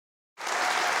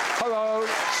Hello,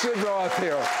 Sid Roth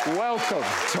here. Welcome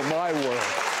to my world,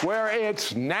 where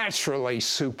it's naturally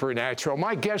supernatural.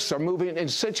 My guests are moving in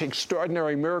such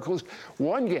extraordinary miracles.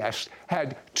 One guest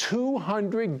had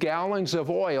 200 gallons of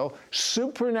oil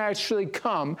supernaturally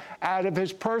come out of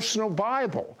his personal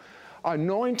Bible.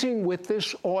 Anointing with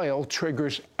this oil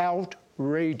triggers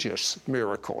outrageous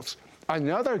miracles.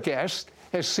 Another guest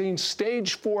has seen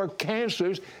stage 4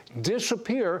 cancers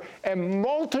disappear, and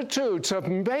multitudes of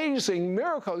amazing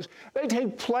miracles, they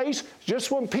take place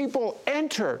just when people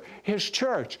enter his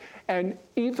church. And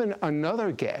even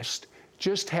another guest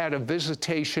just had a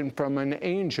visitation from an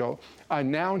angel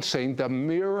announcing the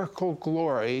miracle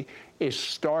glory is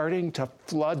starting to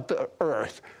flood the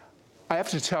earth. I have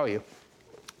to tell you,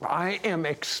 I am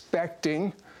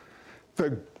expecting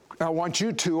I want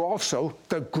you to also,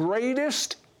 the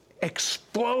greatest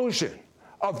explosion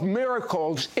of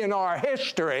miracles in our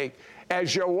history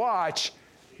as you watch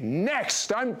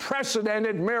Next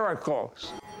Unprecedented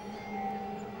Miracles.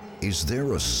 Is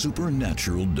there a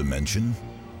supernatural dimension?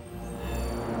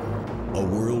 A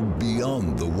world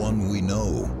beyond the one we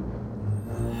know?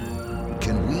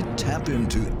 Can we tap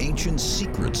into ancient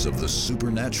secrets of the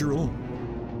supernatural?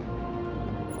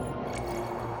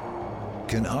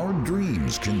 Can our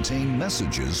dreams contain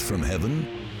messages from heaven?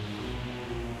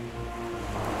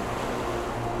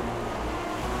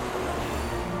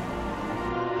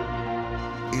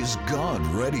 Is God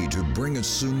ready to bring a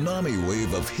tsunami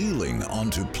wave of healing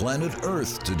onto planet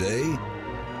Earth today?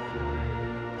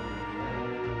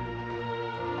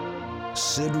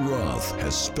 Sid Roth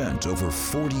has spent over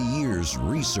 40 years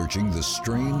researching the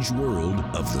strange world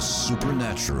of the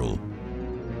supernatural.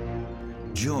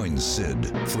 Join Sid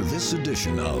for this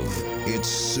edition of It's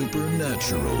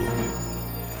Supernatural.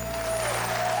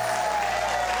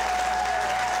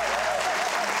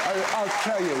 I'll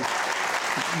tell you,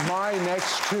 my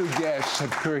next two guests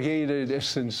have created a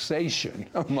sensation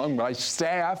among my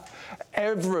staff.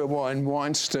 Everyone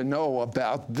wants to know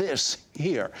about this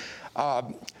here.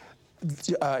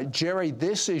 Jerry,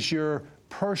 this is your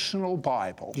personal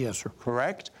Bible. Yes, sir.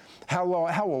 Correct?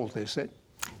 How old is it?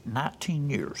 19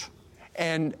 years.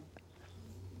 And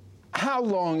how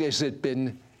long has it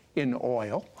been in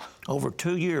oil? Over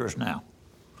 2 years now.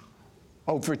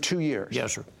 Over 2 years?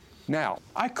 Yes, sir. Now,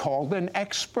 I called an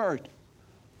expert,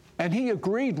 and he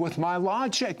agreed with my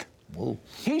logic. Whoa.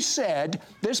 He said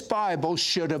this Bible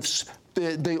should have,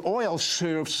 the oil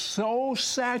should have so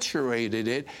saturated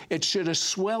it, it should have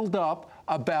swelled up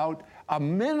about a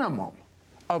minimum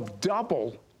of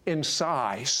double in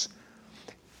size.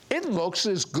 It looks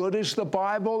as good as the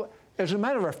Bible. As a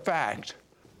matter of fact,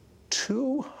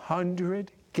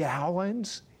 200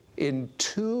 gallons in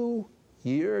 2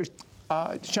 years.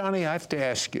 Johnny, I have to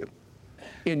ask you,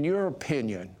 in your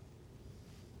opinion,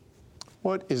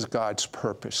 what is God's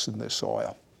purpose in this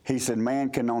oil? He said, man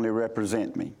can only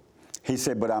represent me. He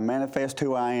said, but I manifest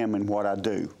who I am and what I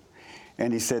do.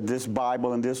 And he said, this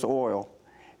Bible and this oil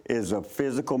is a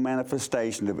physical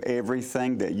manifestation of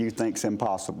everything that you think's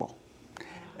impossible.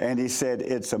 And he said,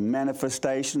 it's a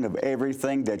manifestation of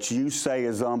everything that you say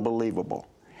is unbelievable.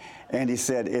 And he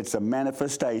said, it's a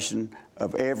manifestation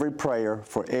of every prayer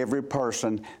for every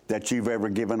person that you've ever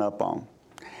given up on.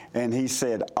 And he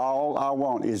said, all I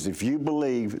want is if you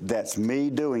believe that's me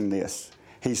doing this.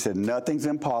 He said, nothing's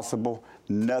impossible,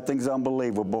 nothing's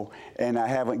unbelievable, and I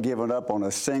haven't given up on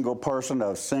a single person,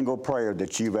 a single prayer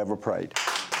that you've ever prayed.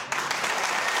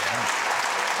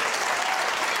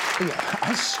 Yeah,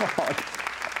 I saw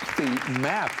the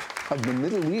map of the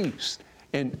Middle East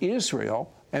and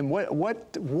Israel, and what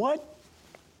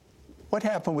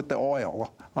happened with the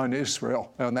oil on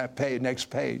Israel on that next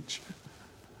page?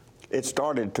 It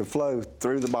started to flow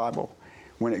through the Bible.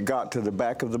 When it got to the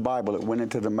back of the Bible, it went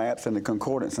into the maps and the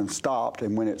concordance and stopped,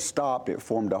 and when it stopped, it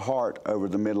formed a heart over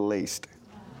the Middle East.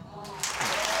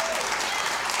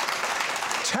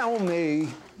 Tell me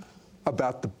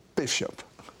about the bishop.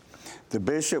 The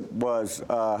bishop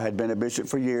had been a bishop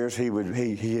for years.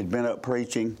 He had been up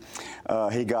preaching.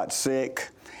 He got sick,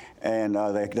 and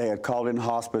they had called in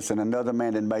hospice, and another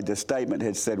man had made the statement,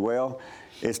 had said, well,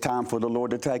 it's time for the Lord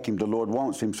to take him. The Lord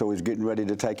wants him, so he's getting ready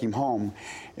to take him home.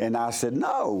 And I said,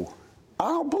 no, I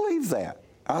don't believe that.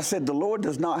 I said, the Lord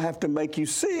does not have to make you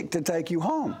sick to take you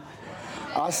home.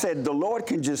 I said, the Lord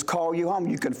can just call you home.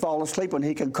 You can fall asleep and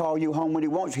he can call you home when he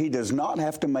wants. He does not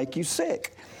have to make you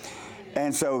sick.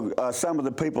 And so some of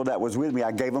the people that was with me,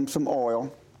 I gave them some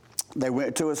oil. They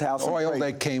went to his house. Oil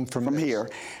that came from here.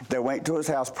 They went to his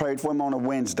house, prayed for him on a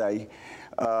Wednesday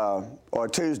or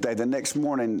Tuesday. The next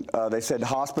morning, they said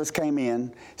hospice came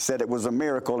in, said it was a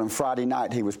miracle, and Friday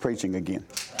night he was preaching again.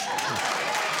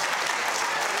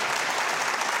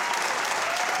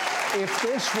 if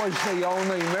this was the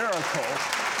only miracle,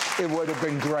 it would have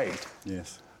been great.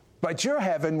 Yes. But you're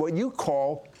having what you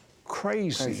call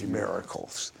crazy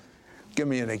miracles. Give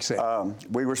me an example.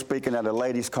 We were speaking at a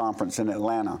ladies' conference in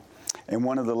Atlanta, and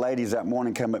one of the ladies that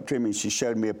morning came up to me and she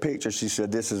showed me a picture. She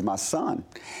said, "This is my son."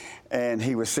 And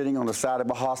he was sitting on the side of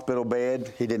a hospital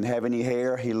bed. He didn't have any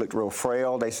hair. He looked real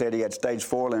frail. They said he had stage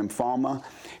 4 lymphoma.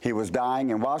 He was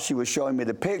dying. And while she was showing me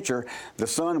the picture, the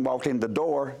son walked in the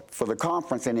door for the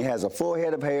conference, and he has a full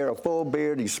head of hair, a full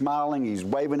beard. He's smiling. He's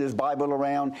waving his Bible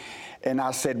around. And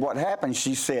I said, "What happened?"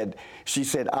 She said,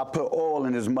 "I put oil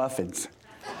in his muffins."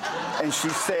 And she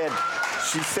said,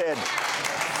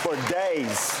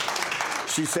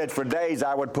 for days,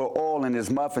 I would put oil in his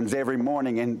muffins every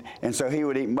morning, and so he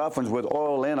would eat muffins with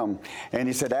oil in them. And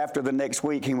he said after the next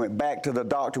week, he went back to the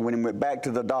doctor. When he went back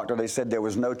to the doctor, they said there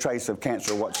was no trace of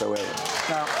cancer whatsoever.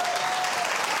 Now,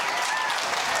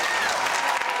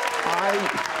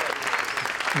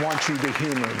 I want you to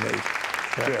humor me,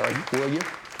 Jerry, will you?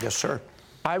 Yes, sir.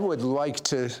 I would like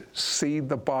to see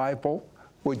the Bible.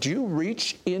 Would you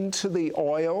reach into the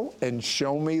oil and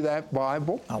show me that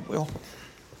Bible? I will.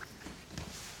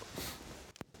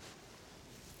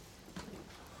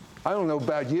 I don't know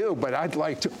about you, but I'd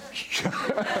like to.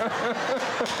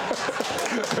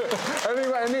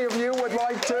 Any of you would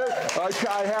like to?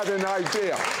 I had an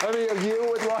idea. Any of you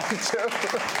would like to?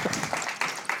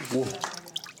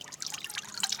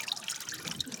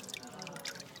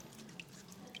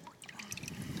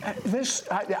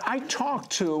 I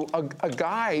talked to a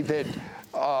guy that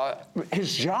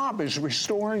his job is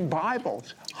restoring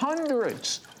Bibles,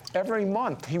 hundreds. Every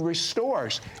month he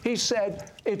restores. He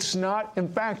said it's not, in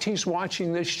fact, he's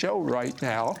watching this show right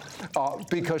now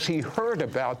because he heard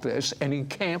about this and he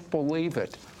can't believe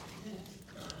it.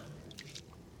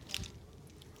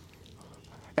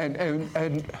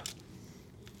 And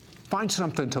find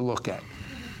something to look at.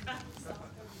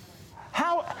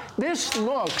 How this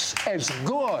looks as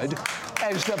good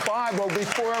as the Bible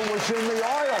before it was in the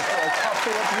oil for a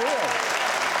couple of years.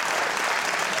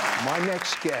 My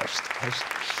next guest has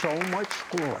so much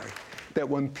glory that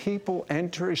when people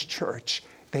enter his church,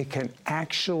 they can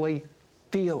actually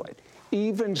feel it.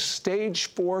 Even stage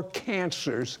 4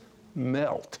 cancers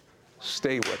melt.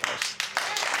 Stay with us.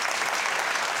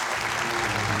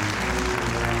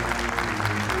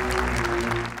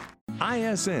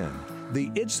 ISN, the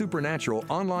It's Supernatural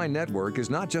online network, is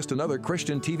not just another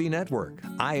Christian TV network.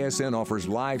 ISN offers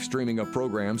live streaming of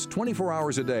programs 24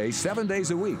 hours a day, 7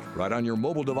 days a week, right on your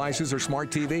mobile devices or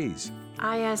smart TVs.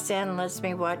 ISN lets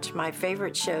me watch my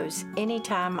favorite shows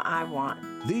anytime I want.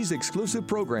 These exclusive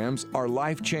programs are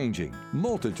life-changing.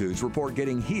 Multitudes report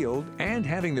getting healed and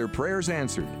having their prayers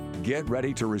answered. Get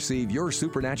ready to receive your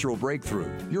supernatural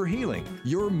breakthrough, your healing,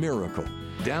 your miracle.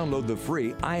 Download the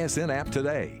free ISN app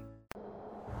today.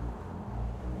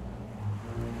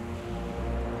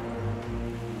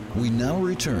 We now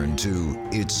return to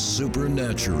It's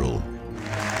Supernatural.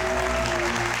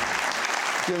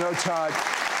 You know, Todd,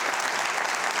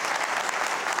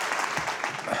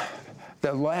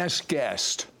 the last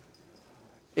guest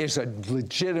is a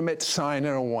legitimate sign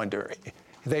and a wonder.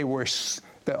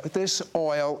 This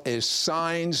oil is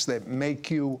signs that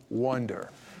make you wonder.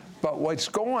 But what's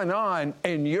going on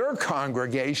in your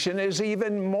congregation is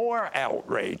even more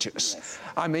outrageous. Yes.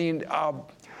 I mean,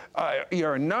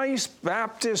 you're a nice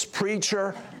Baptist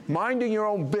preacher, minding your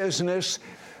own business,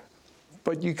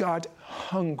 but you got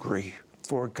hungry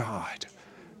for God.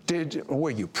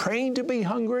 Were you praying to be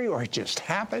hungry, or it just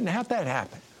happened? How'd that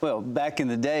happen? Well, back in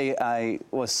the day, I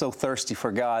was so thirsty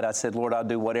for God. I said, "Lord, I'll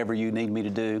do whatever you need me to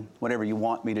do, whatever you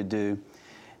want me to do,"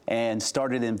 and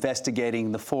started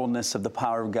investigating the fullness of the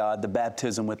power of God, the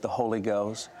baptism with the Holy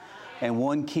Ghost. And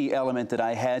one key element that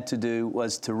I had to do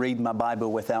was to read my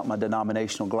Bible without my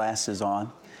denominational glasses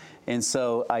on. And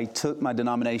so I took my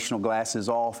denominational glasses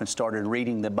off and started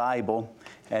reading the Bible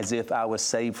as if I was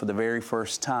saved for the very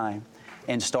first time,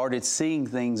 and started seeing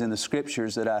things in the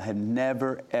Scriptures that I had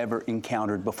never, ever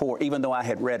encountered before, even though I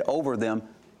had read over them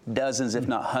dozens, if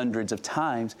not hundreds of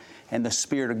times. And the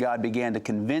Spirit of God began to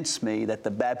convince me that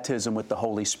the baptism with the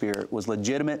Holy Spirit was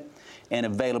legitimate and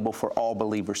available for all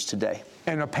believers today.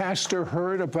 And a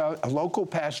local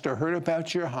pastor heard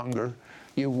about your hunger.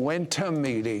 You went to a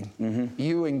meeting. Mm-hmm.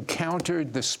 You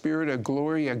encountered the Spirit of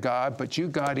glory of God, but you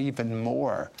got even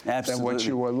more than what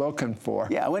you were looking for.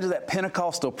 Yeah, I went to that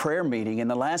Pentecostal prayer meeting, and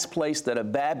the last place that a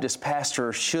Baptist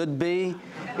pastor should be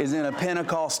is in a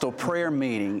Pentecostal prayer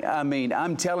meeting. I mean,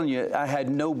 I'm telling you, I had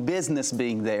no business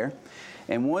being there.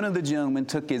 And one of the gentlemen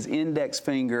took his index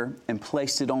finger and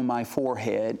placed it on my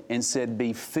forehead and said,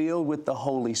 "Be filled with the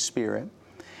Holy Spirit."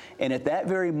 And at that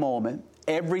very moment,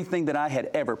 everything that I had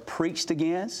ever preached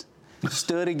against,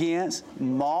 stood against,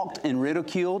 mocked and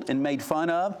ridiculed and made fun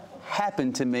of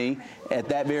happened to me at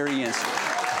that very instant.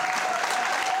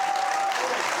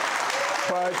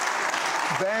 But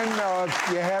then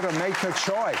you had to make a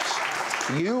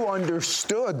choice. You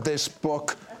understood this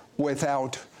book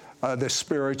without the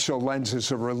spiritual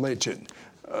lenses of religion.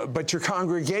 But your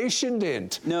congregation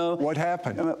didn't. No. What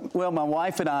happened? Well, my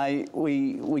wife and I,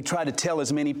 we tried to tell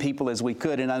as many people as we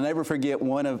could. And I'll never forget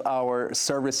one of our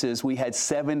services. We had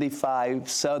 75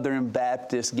 Southern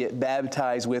Baptists get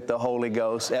baptized with the Holy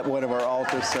Ghost at one of our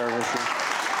altar services.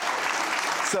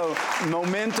 So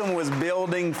momentum was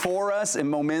building for us, and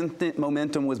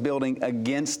momentum was building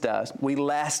against us. We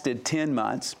lasted 10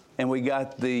 months. And we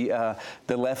got the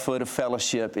left foot of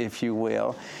fellowship, if you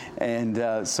will.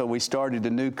 And so we started a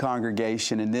new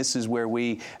congregation, and this is where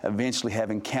we eventually have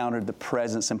encountered the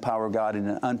presence and power of God in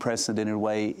an unprecedented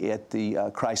way at the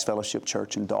Christ Fellowship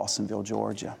Church in Dawsonville,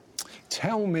 Georgia.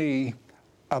 Tell me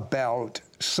about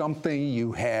something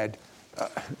you had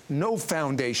no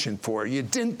foundation for. You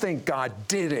didn't think God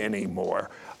did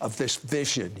anymore of this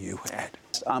vision you had.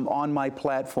 I'm on my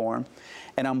platform,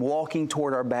 and I'm walking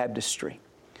toward our baptistry.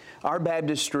 Our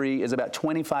baptistry is about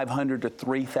 2,500 to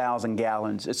 3,000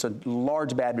 gallons. It's a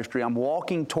large baptistry. I'm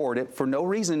walking toward it for no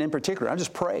reason in particular. I'm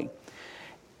just praying.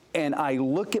 And I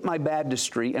look at my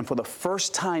baptistry, and for the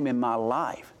first time in my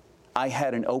life, I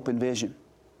had an open vision.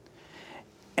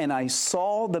 And I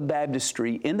saw the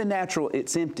baptistry. In the natural,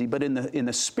 it's empty, but in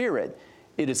the spirit,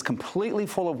 it is completely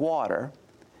full of water.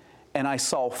 And I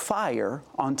saw fire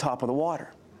on top of the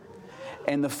water.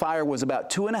 And the fire was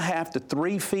about 2.5 to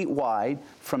 3 feet wide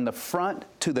from the front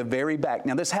to the very back.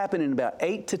 Now, this happened in about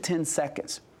 8 to 10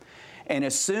 seconds. And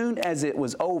as soon as it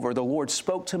was over, the Lord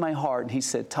spoke to my heart, and He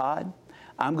said, Todd,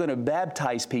 I'm going to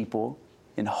baptize people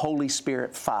in Holy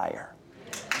Spirit fire.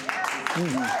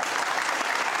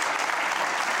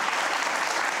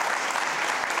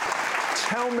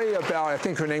 Tell me about, I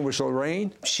think her name was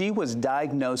Lorraine. She was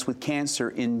diagnosed with cancer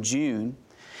in June,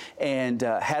 and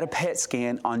had a PET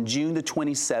scan on June the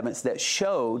 27th that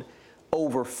showed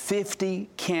over 50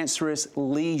 cancerous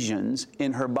lesions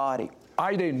in her body.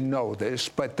 I didn't know this,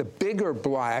 but the bigger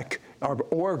black are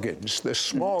organs. The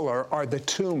smaller are the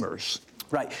tumors.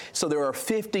 Right. So there are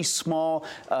 50 small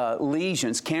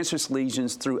lesions, cancerous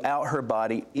lesions throughout her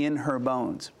body in her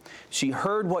bones. She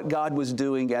heard what God was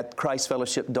doing at Christ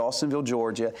Fellowship, Dawsonville,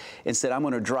 Georgia, and said, I'm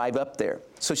going to drive up there.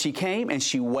 So she came and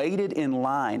she waited in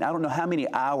line. I don't know how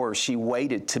many hours she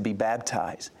waited to be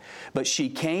baptized. But she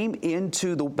came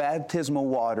into the baptismal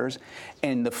waters,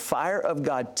 and the fire of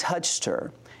God touched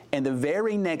her. And the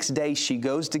very next day, she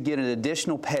goes to get an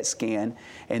additional PET scan,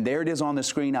 and there it is on the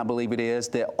screen, I believe it is,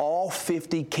 that all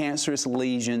 50 cancerous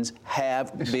lesions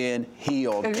have been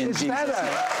healed in Jesus' name.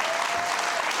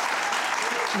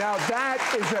 Now, that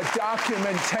is a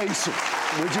documentation.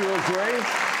 Would you agree?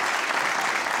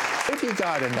 If you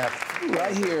got enough.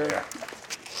 Right here,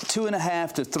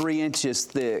 2.5 to 3 inches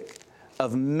thick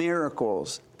of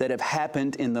miracles that have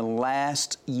happened in the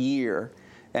last year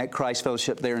at Christ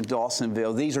Fellowship there in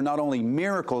Dawsonville. These are not only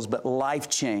miracles, but life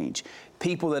change.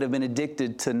 People that have been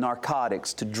addicted to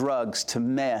narcotics, to drugs, to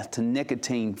meth, to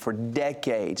nicotine for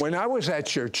decades. When I was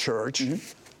at your church,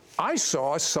 I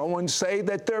saw someone say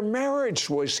that their marriage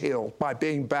was healed by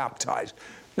being baptized.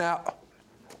 Now,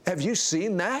 have you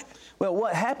seen that? Well,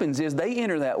 what happens is they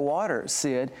enter that water,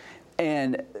 Sid,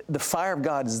 and the fire of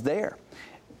God is there.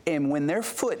 And when their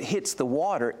foot hits the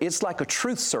water, it's like a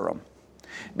truth serum.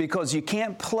 Because you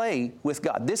can't play with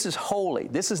God. This is holy.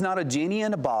 This is not a genie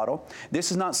in a bottle. This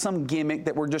is not some gimmick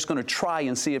that we're just going to try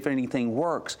and see if anything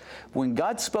works. When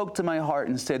God spoke to my heart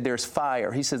and said there's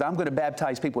fire, He says, I'm going to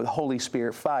baptize people with Holy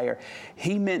Spirit fire.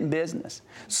 He meant business.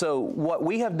 So what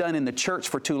we have done in the church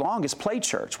for too long is play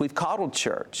church. We've coddled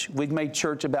church. We've made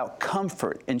church about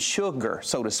comfort and sugar,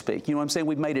 so to speak. You know what I'm saying?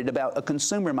 We've made it about a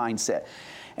consumer mindset.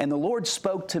 And the Lord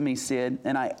spoke to me, Sid,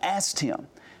 and I asked Him,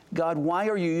 God, why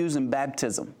are you using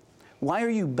baptism? Why are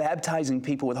you baptizing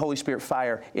people with Holy Spirit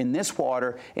fire in this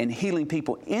water and healing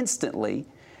people instantly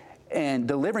and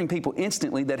delivering people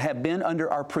instantly that have been under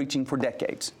our preaching for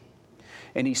decades?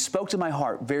 And He spoke to my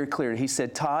heart very clearly. He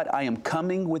said, Todd, I am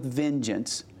coming with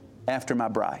vengeance after my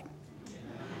bride.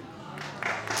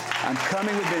 I'm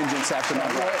coming with vengeance after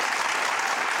my bride.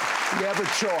 You have a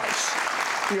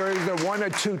choice. You're either one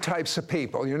of two types of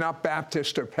people. You're not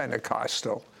Baptist or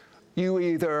Pentecostal. You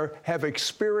either have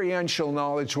experiential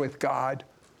knowledge with God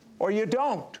or you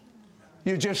don't.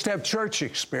 You just have church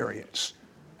experience.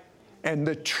 And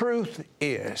the truth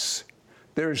is,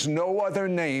 there's no other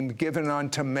name given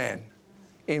unto men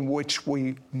in which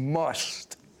we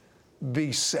must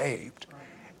be saved.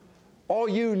 All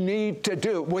you need to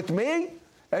do, with me,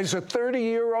 as a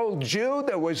 30-year-old Jew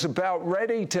that was about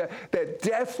ready to, that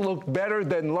death looked better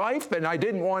than life, and I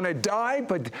didn't want to die,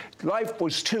 but life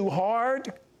was too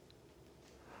hard,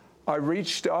 I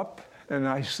reached up and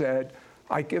I said,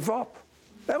 I give up.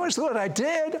 That was what I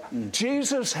did.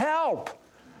 Jesus, help.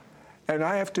 And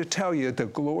I have to tell you, the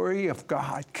glory of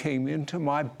God came into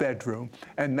my bedroom,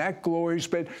 and that glory's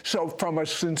been, so from a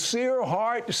sincere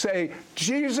heart, say,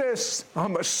 Jesus,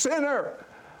 I'm a sinner.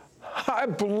 I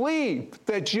believe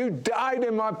that you died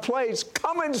in my place.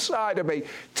 Come inside of me.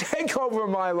 Take over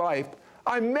my life.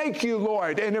 I make you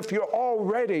Lord. And if you're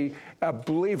already a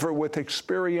believer with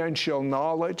experiential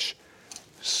knowledge,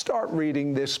 start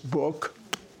reading this book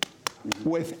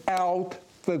without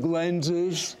the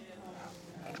lenses,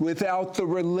 without the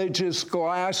religious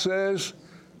glasses.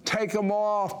 Take them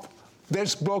off.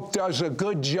 This book does a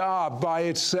good job by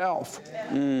itself.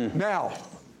 Now,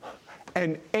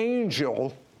 an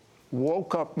angel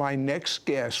woke up my next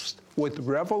guest with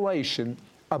revelation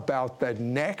about the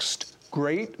next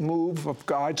great move of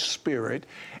God's Spirit.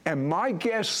 And my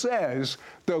guest says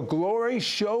the glory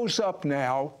shows up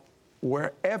now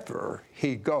wherever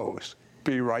he goes.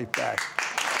 Be right back.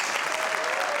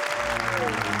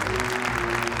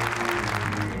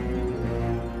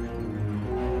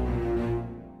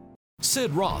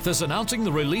 Sid Roth is announcing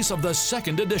the release of the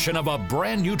second edition of a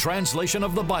brand new translation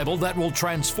of the Bible that will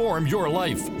transform your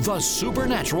life, The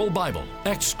Supernatural Bible,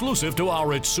 exclusive to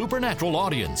our It's Supernatural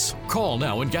audience. Call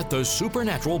now and get the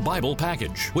Supernatural Bible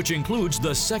package, which includes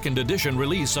the second edition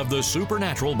release of the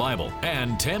Supernatural Bible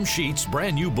and Tim Sheets'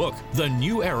 brand new book, The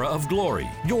New Era of Glory.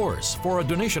 Yours for a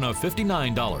donation of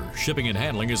 $59. Shipping and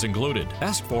handling is included.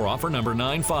 Ask for offer number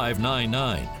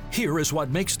 9599. Here is what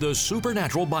makes the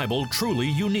Supernatural Bible truly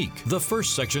unique. The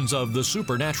first sections of the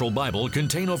Supernatural Bible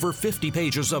contain over 50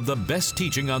 pages of the best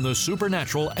teaching on the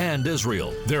supernatural and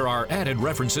Israel. There are added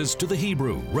references to the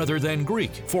Hebrew rather than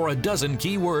Greek for a dozen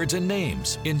key words and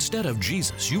names. Instead of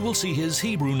Jesus, you will see his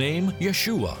Hebrew name,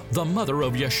 Yeshua. The mother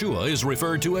of Yeshua is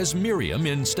referred to as Miriam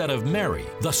instead of Mary.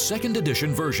 The second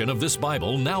edition version of this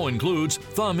Bible now includes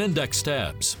thumb index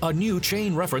tabs, a new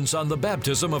chain reference on the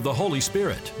baptism of the Holy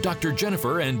Spirit, Dr.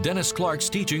 Jennifer and Dennis Clark's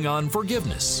teaching on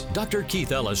forgiveness. Dr.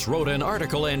 Keith Ellis wrote an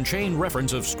article and chain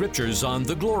reference of scriptures on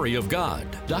the glory of God.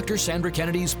 Dr. Sandra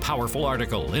Kennedy's powerful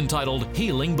article entitled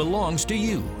Healing Belongs to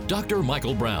You. Dr.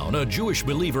 Michael Brown, a Jewish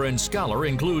believer and scholar,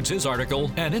 includes his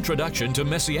article, An Introduction to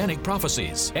Messianic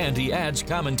Prophecies, and he adds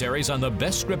commentaries on the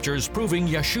best scriptures proving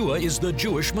Yeshua is the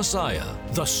Jewish Messiah.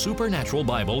 The Supernatural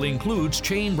Bible includes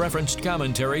chain-referenced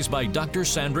commentaries by Dr.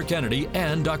 Sandra Kennedy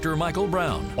and Dr. Michael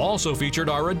Brown. Also featured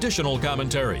are additional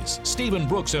commentaries. Stephen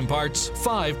Brooks imparts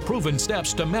 5 proven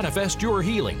steps to manifest your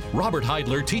healing. Robert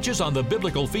Heidler teaches on the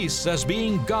biblical feasts as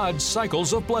being God's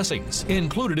cycles of blessings.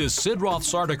 Included is Sid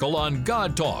Roth's article on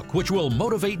God Talk, which will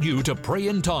motivate you to pray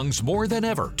in tongues more than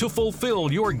ever to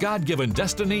fulfill your God-given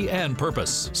destiny and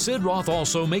purpose. Sid Roth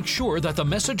also makes sure that the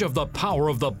message of the power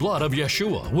of the blood of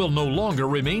Yeshua will no longer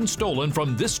remain stolen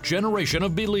from this generation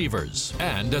of believers.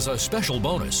 And as a special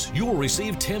bonus, you will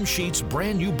receive Tim Sheets'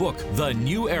 brand new book, The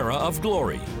New Era of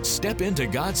Glory. Step into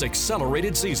God's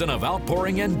accelerated season of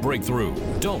outpouring and breakthrough.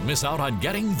 Don't miss out on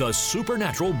getting the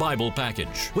Supernatural Bible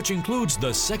package, which includes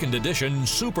the second edition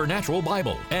Supernatural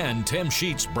Bible and Tim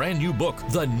Sheets' brand new book,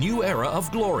 The New Era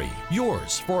of Glory.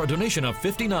 Yours for a donation of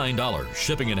 $59.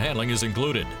 Shipping and handling is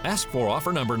included. Ask for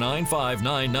offer number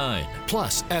 9599.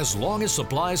 Plus, as long as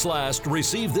supplies last,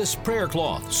 receive this prayer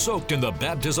cloth soaked in the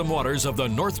baptism waters of the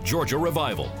North Georgia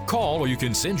Revival. Call or you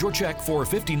can send your check for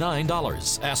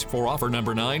 $59. Ask for offer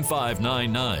number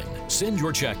 9599. Send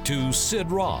your check to Sid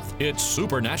Roth. It's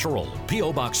Supernatural.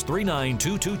 P.O. Box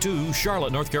 39222,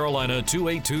 Charlotte, North Carolina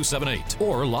 28278.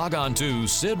 Or log on to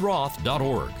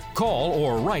sidroth.org. Call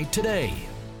or write today.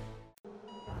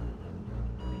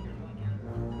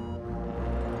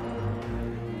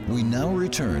 We now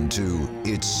return to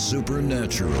It's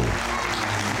Supernatural.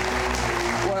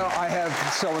 Well, I have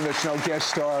someone that's no guest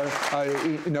star,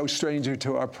 no stranger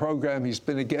to our program. He's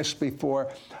been a guest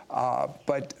before.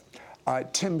 But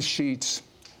Tim Sheets,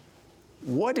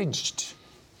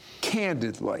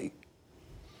 candidly,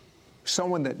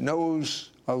 someone that knows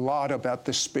a lot about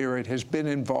the Spirit, has been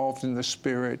involved in the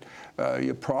Spirit,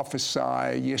 you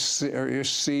prophesy, you're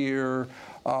seer.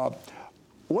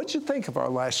 What'd you think of our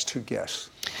last 2 guests?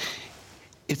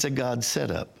 It's a God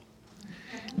setup.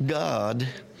 God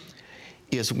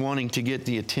is wanting to get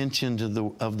the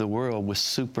attention of the world with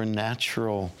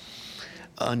supernatural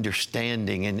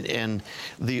understanding, and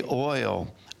the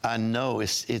oil, I know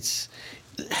it's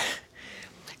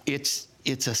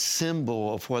it's a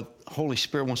symbol of what Holy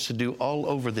Spirit wants to do all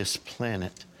over this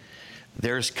planet.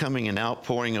 There's coming an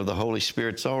outpouring of the Holy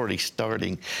Spirit. It's already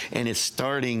starting, and it's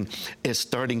starting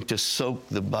to soak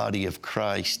the body of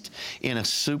Christ in a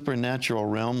supernatural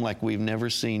realm like we've never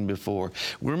seen before.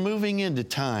 We're moving into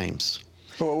times.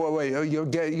 Wait, you're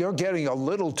getting a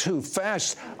little too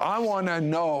fast. I want to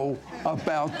know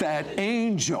about that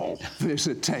angel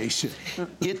visitation.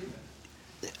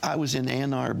 I was in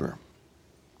Ann Arbor,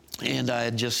 and I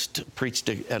had just preached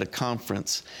at a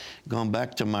conference, gone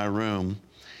back to my room,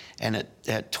 and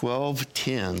at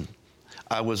 12:10,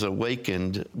 I was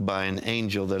awakened by an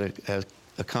angel that has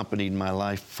accompanied my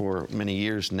life for many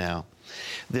years now.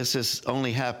 This has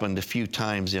only happened a few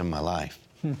times in my life.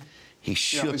 He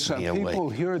shook me awake. People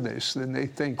hear this, and they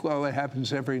think, well, it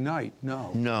happens every night.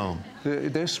 No. No.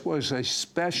 This was a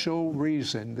special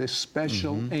reason. This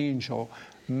special angel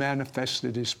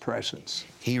manifested his presence.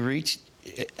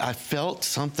 I felt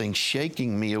something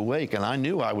shaking me awake, and I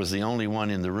knew I was the only one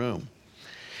in the room.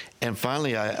 And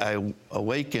finally, I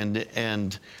awakened,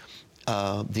 and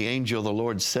the angel of the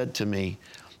Lord said to me,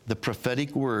 the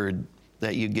prophetic word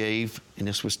that you gave, and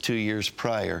this was 2 years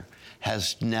prior,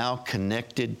 has now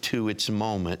connected to its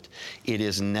moment. It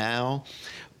is now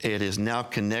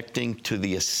connecting to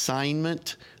the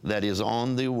assignment that is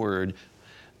on the word,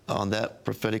 on that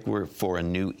prophetic word for a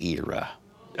new era.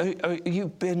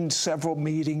 You've been in several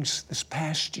meetings this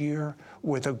past year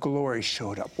where the glory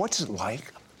showed up. What's it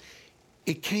like?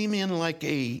 It came in like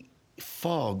a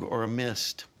fog or a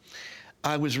mist.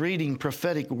 I was reading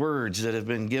prophetic words that have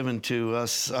been given to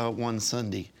us one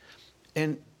Sunday,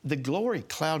 and the glory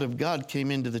cloud of God came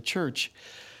into the church,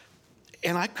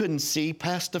 and I couldn't see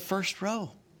past the first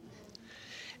row.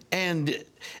 And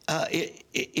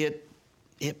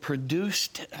it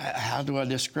produced, how do I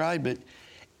describe it,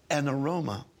 an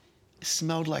aroma. It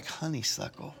smelled like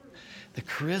honeysuckle. The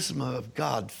charisma of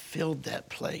God filled that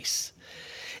place.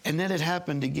 And then it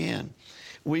happened again.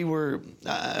 We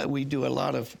do a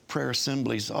lot of prayer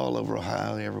assemblies all over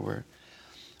Ohio, everywhere.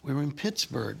 We were in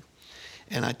Pittsburgh,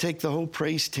 and I take the whole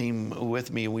praise team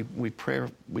with me, and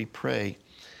we pray.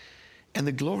 And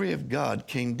the glory of God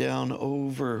came down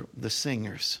over the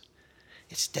singers.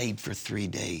 It stayed for 3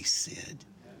 days, Sid.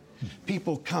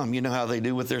 People come, you know how they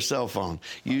do with their cell phone.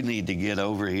 You need to get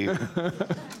over here.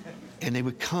 And they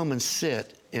would come and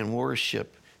sit and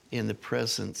worship in the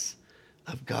presence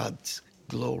of God's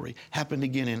glory. Happened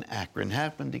again in Akron,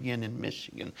 happened again in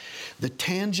Michigan. The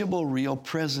tangible, real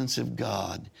presence of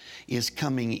God is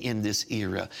coming in this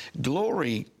era.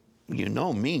 Glory,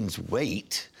 means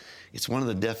weight. It's one of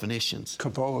the definitions.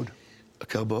 Kabod.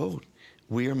 Kabod.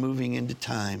 We are moving into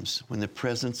times when the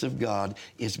presence of God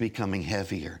is becoming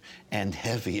heavier and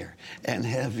heavier and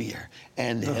heavier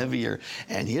and heavier.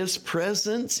 And His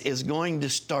presence is going to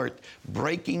start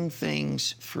breaking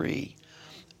things free.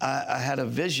 I had a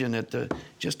vision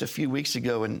just a few weeks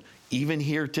ago, and even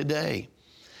here today,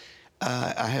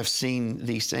 I have seen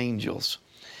these angels.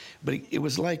 But it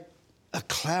was like a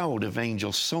cloud of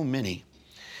angels, so many.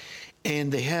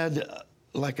 And they had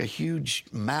like a huge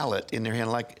mallet in their hand,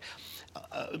 like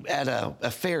at a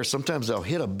fair. Sometimes they'll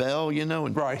hit a bell,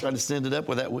 and try to send it up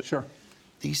with that. Sure.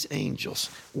 These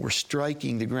angels were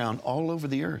striking the ground all over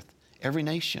the earth, every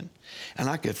nation. And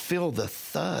I could feel the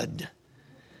thud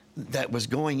that was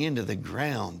going into the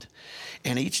ground.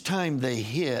 And each time they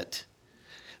hit,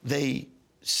 they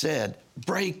said,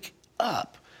 break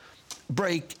up,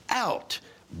 break out,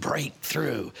 break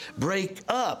through, break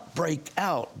up, break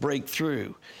out, break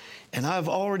through. And I've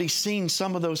already seen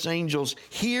some of those angels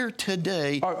here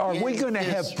today. Are we going to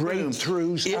have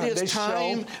breakthroughs on this show? It is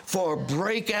time for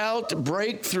breakthroughs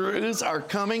are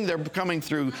coming. They're coming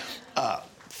through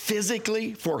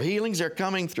physically for healings. They're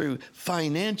coming through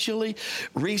financially,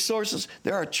 resources.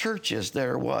 There are churches that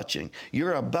are watching.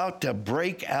 You're about to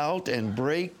break out and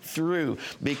break through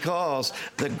because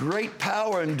the great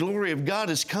power and glory of God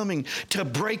is coming to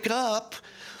break up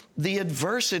the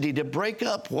adversity, to break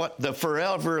up what the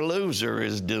forever loser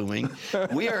is doing.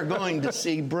 We are going to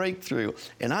see breakthrough.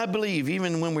 And I believe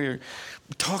even when we're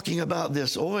talking about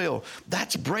this oil,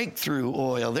 that's breakthrough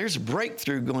oil. There's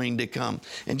breakthrough going to come.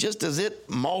 And just as it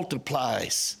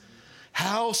multiplies,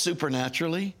 how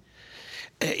supernaturally?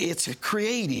 It's a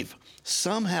creative.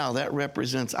 Somehow that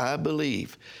represents, I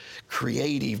believe,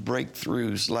 creative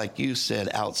breakthroughs, like you said,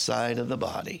 outside of the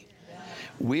body.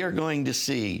 We are going to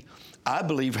see, I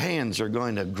believe, hands are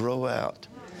going to grow out.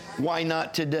 Why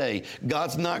not today?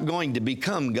 God's not going to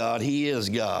become God. He is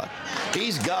God.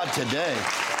 He's God today.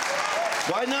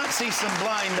 Why not see some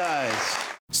blind eyes?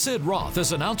 Sid Roth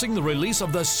is announcing the release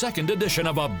of the second edition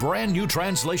of a brand new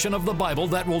translation of the Bible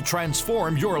that will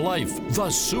transform your life, the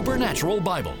Supernatural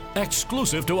Bible,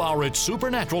 exclusive to our It's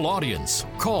Supernatural audience.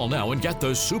 Call now and get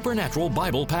the Supernatural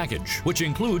Bible package, which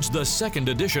includes the second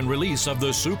edition release of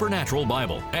the Supernatural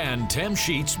Bible and Tim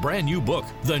Sheets' brand new book,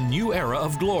 The New Era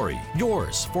of Glory.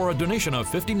 Yours for a donation of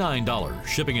 $59.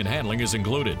 Shipping and handling is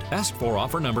included. Ask for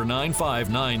offer number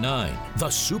 9599. The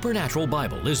Supernatural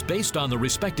Bible is based on the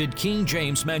respected King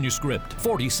James manuscript.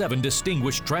 47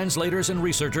 distinguished translators and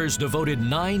researchers devoted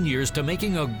 9 years to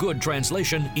making a good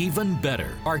translation even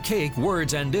better. Archaic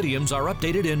words and idioms are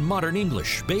updated in modern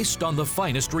English based on the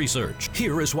finest research.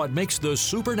 Here is what makes the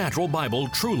Supernatural Bible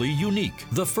truly unique.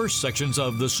 The first sections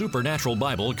of the Supernatural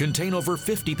Bible contain over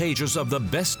 50 pages of the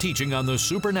best teaching on the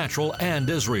supernatural and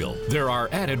Israel. There are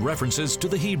added references to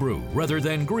the Hebrew rather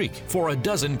than Greek for a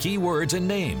dozen key words and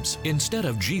names. Instead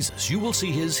of Jesus, you will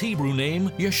see his Hebrew name,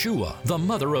 Yeshua.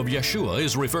 The mother of Yeshua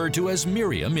is referred to as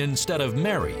Miriam instead of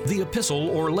Mary. The epistle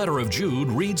or letter of Jude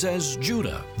reads as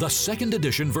Judah. The second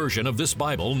edition version of this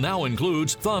Bible now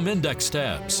includes thumb index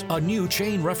tabs, a new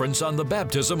chain reference on the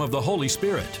baptism of the Holy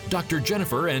Spirit, Dr.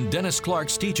 Jennifer and Dennis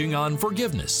Clark's teaching on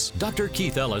forgiveness. Dr.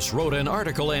 Keith Ellis wrote an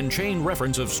article and chain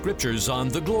reference of scriptures on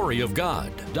the glory of God.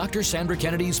 Dr. Sandra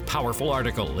Kennedy's powerful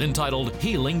article entitled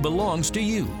Healing Belongs to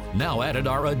You now added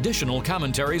our additional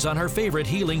commentaries on her favorite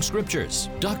healing scriptures.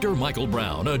 Dr. Michael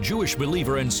Brown, a Jewish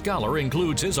believer and scholar,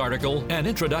 includes his article, An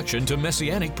Introduction to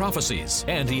Messianic Prophecies,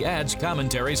 and he adds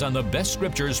commentaries on the best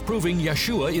scriptures proving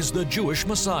Yeshua is the Jewish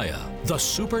Messiah. The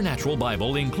Supernatural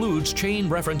Bible includes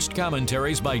chain-referenced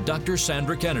commentaries by Dr.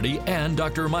 Sandra Kennedy and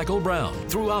Dr. Michael Brown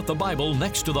throughout the Bible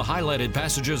next to the highlighted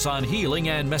passages on healing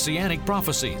and Messianic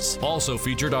prophecies. Also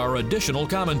featured are additional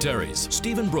commentaries.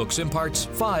 Stephen Brooks imparts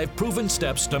 5 proven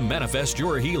steps to manifest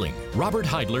your healing. Robert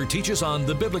Heidler teaches on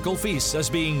the biblical feasts as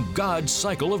being God's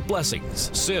cycle of blessings.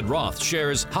 Sid Roth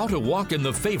shares how to walk in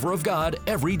the favor of God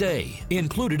every day.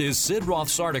 Included is Sid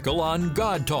Roth's article on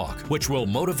God Talk, which will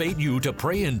motivate you to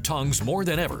pray in tongues more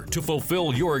than ever to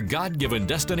fulfill your God-given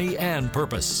destiny and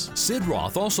purpose. Sid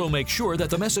Roth also makes sure that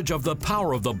the message of the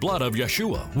power of the blood of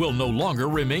Yeshua will no longer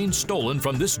remain stolen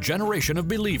from this generation of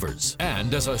believers.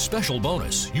 And as a special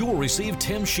bonus, you will receive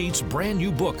Tim Sheets' brand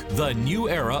new book, The New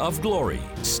Era of Glory.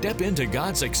 Step into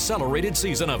God's accelerated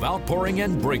season of outpouring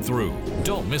and breakthrough.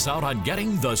 Don't miss out on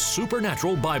getting the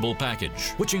Supernatural Bible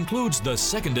package, which includes the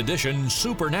second edition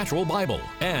Supernatural Bible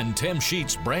and Tim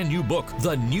Sheets' brand new book,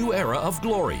 The New Era of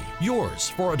Glory. Yours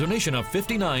for a donation of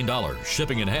 $59.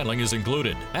 Shipping and handling is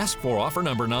included. Ask for offer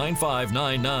number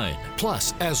 9599.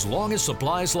 Plus, as long as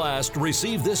supplies last,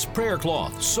 receive this prayer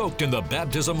cloth soaked in the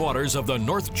baptism waters of the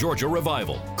North Georgia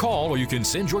Revival. Call or you can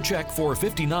send your check for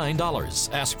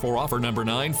 $59. Ask for offer number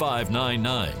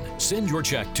 9599. Send your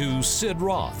check to Sid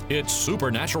Roth. It's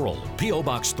Supernatural. P.O.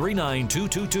 Box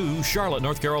 39222, Charlotte,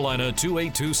 North Carolina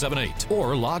 28278.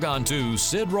 Or log on to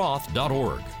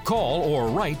sidroth.org. Call or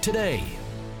write today.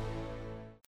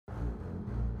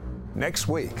 Next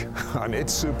week on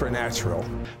It's Supernatural.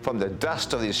 From the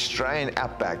dust of the Australian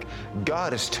outback,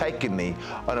 God has taken me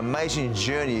on an amazing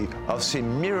journey of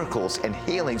seeing miracles and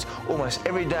healings almost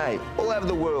every day, all over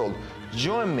the world.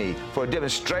 Join me for a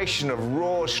demonstration of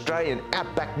raw Australian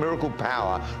outback miracle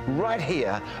power right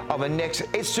here on the next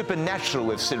It's Supernatural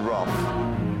with Sid Roth.